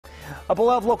A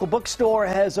beloved local bookstore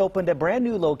has opened a brand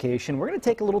new location. We're going to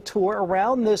take a little tour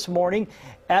around this morning.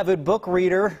 Avid book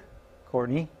reader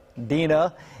Courtney,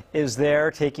 Dina, is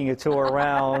there taking a tour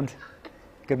around.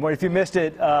 Good morning. If you missed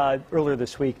it earlier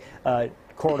this week,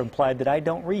 Court implied that I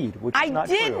don't read, which is not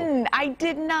true. I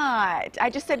did not. I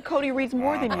just said Cody reads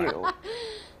more than you.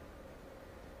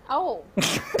 Oh, well,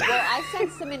 I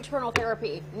sense some internal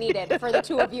therapy needed for the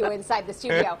two of you inside the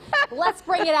studio. Let's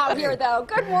bring it out here, though.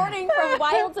 Good morning from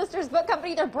Wild Sisters Book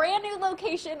Company, their brand new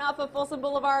location off of Folsom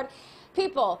Boulevard.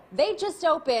 People, they just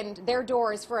opened their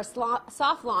doors for a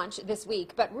soft launch this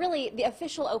week, but really the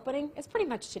official opening is pretty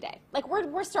much today. Like,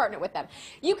 we're starting it with them.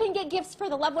 You can get gifts for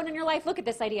the loved one in your life. Look at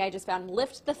this idea I just found.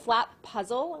 Lift the flap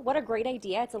puzzle. What a great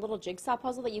idea. It's a little jigsaw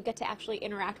puzzle that you get to actually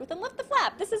interact with and lift the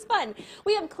flap. This is fun.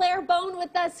 We have Claire Bone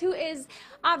with us, who is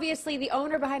obviously the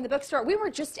owner behind the bookstore. We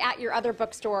were just at your other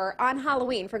bookstore on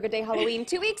Halloween for Good Day Halloween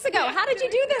 2 weeks ago. How did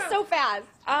you do this so fast?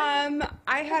 I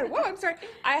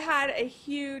had a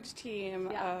huge team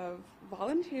of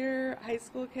volunteer high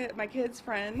school my kids'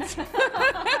 friends,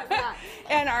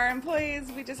 and our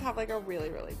employees. We just have like a really,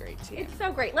 really great team. It's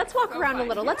so great. Let's walk around a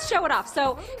little. Let's show it off.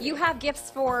 So you have gifts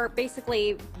for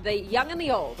basically the young and the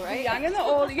old, right? The young and the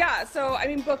old, yeah. So I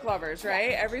mean, book lovers,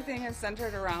 right? Everything is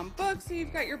centered around books. So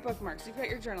you've got your bookmarks, you've got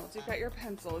your journals, you've got your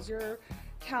pencils, your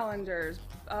calendars,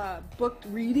 book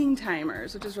reading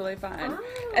timers, which is really fun.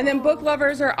 Oh. And then book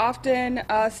lovers are often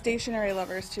stationery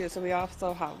lovers too, so we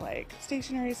also have like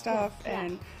stationery stuff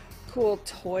and cool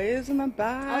toys in the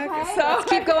back. Okay. So let's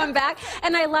keep going back.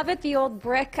 And I love it, the old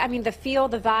brick. I mean, the feel,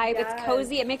 the vibe, it's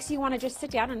cozy. It makes you want to just sit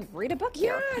down and read a book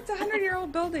here. Yeah, it's a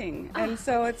 100-year-old building, and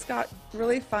so it's got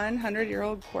really fun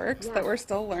 100-year-old quirks that we're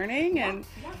still learning, and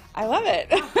I love it.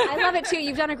 I love it too.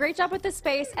 You've done a great job with this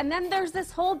space. And then there's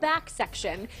this whole back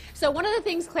section. So one of the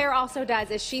things Claire also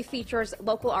does is she features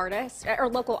local artists, or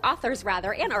local authors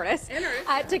rather, and artists,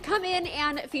 to come in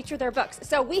and feature their books.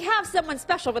 So we have someone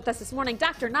special with us this morning,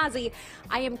 Dr. Nazi.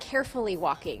 I am carefully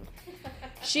walking.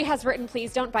 She has written,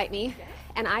 "Please don't bite me,"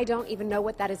 and I don't even know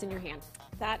what that is in your hand.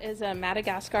 That is a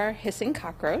Madagascar hissing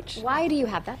cockroach. Why do you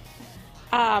have that?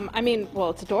 I mean,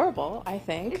 well, it's adorable, I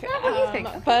think. Is that what you think?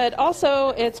 Okay. But also,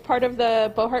 it's part of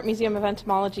the Bohart Museum of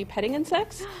Entomology petting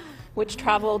insects, which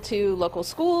travel to local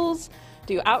schools,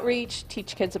 do outreach,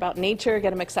 teach kids about nature, get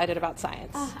them excited about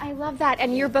science. Oh, I love that.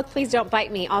 And your book, Please Don't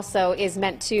Bite Me, also is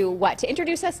meant to, what? To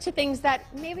introduce us to things that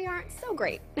maybe aren't so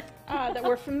great. That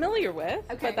we're familiar with,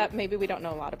 but that maybe we don't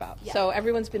know a lot about. Yeah. So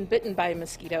everyone's been bitten by a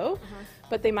mosquito,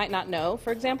 but they might not know,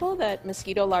 for example, that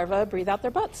mosquito larvae breathe out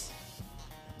their butts.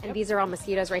 And these are all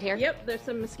mosquitoes right here? Yep, there's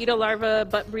some mosquito larvae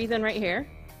butt breathing right here.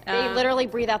 They literally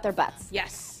breathe out their butts?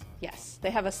 Yes, yes.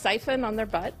 They have a siphon on their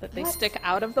butt that they stick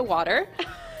out of the water.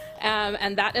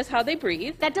 And that is how they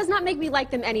breathe. That does not make me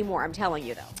like them anymore, I'm telling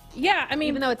you, though. Yeah, I mean,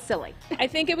 even though it's silly. I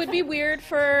think it would be weird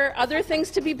for other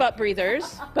things to be butt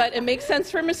breathers, but it makes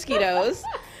sense for mosquitoes.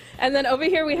 And then over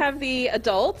here we have the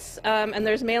adults, and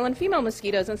there's male and female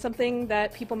mosquitoes. And something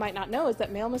that people might not know is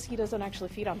that male mosquitoes don't actually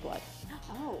feed on blood.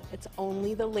 Oh. It's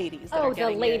only the ladies that are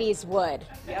getting the ladies would.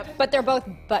 Yep. But they're both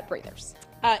butt breathers.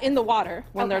 In the water,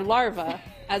 when they're larvae.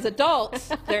 As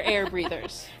adults, they're air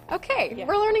breathers. Okay,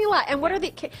 we're learning a lot. And what are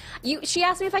the... She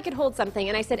asked me if I could hold something,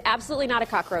 and I said, absolutely not a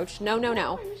cockroach. No, no,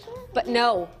 no.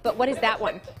 But what is that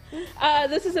one?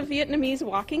 This is a Vietnamese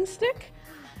walking stick.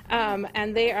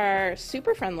 And they are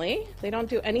super friendly. They don't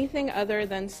do anything other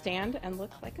than stand and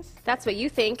look like a stick. That's what you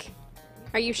think.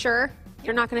 Are you sure?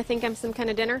 You're not going to think I'm some kind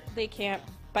of dinner? They can't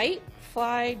bite,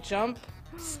 fly, jump,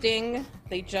 sting.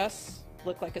 They just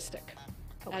look like a stick.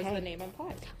 As the name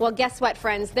implies. Well, guess what,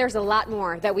 friends? There's a lot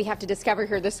more that we have to discover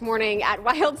here this morning at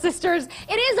Wild Sisters.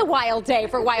 It is a wild day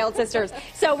for Wild Sisters.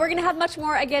 So we're going to have much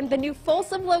more. Again, the new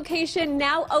Folsom location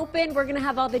now open. We're going to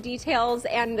have all the details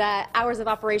and hours of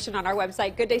operation on our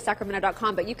website,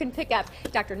 gooddaysacramento.com. But you can pick up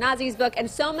Dr. Nazi's book and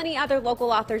so many other local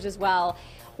authors as well.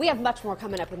 We have much more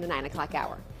coming up in the 9 o'clock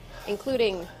hour,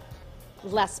 including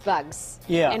less bugs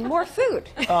and more food.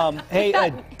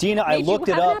 Hey, Dina, I looked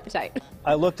it up.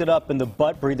 I looked it up, and the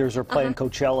butt breathers are playing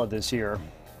Coachella this year.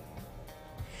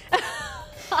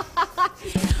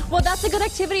 Well, that's a good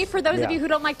activity for those of you who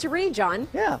don't like to read, John.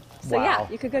 Yeah. So yeah,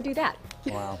 you could go do that.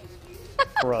 Wow.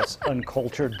 For us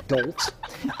uncultured dolts.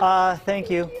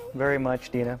 Thank you very much,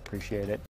 Dina. Appreciate it.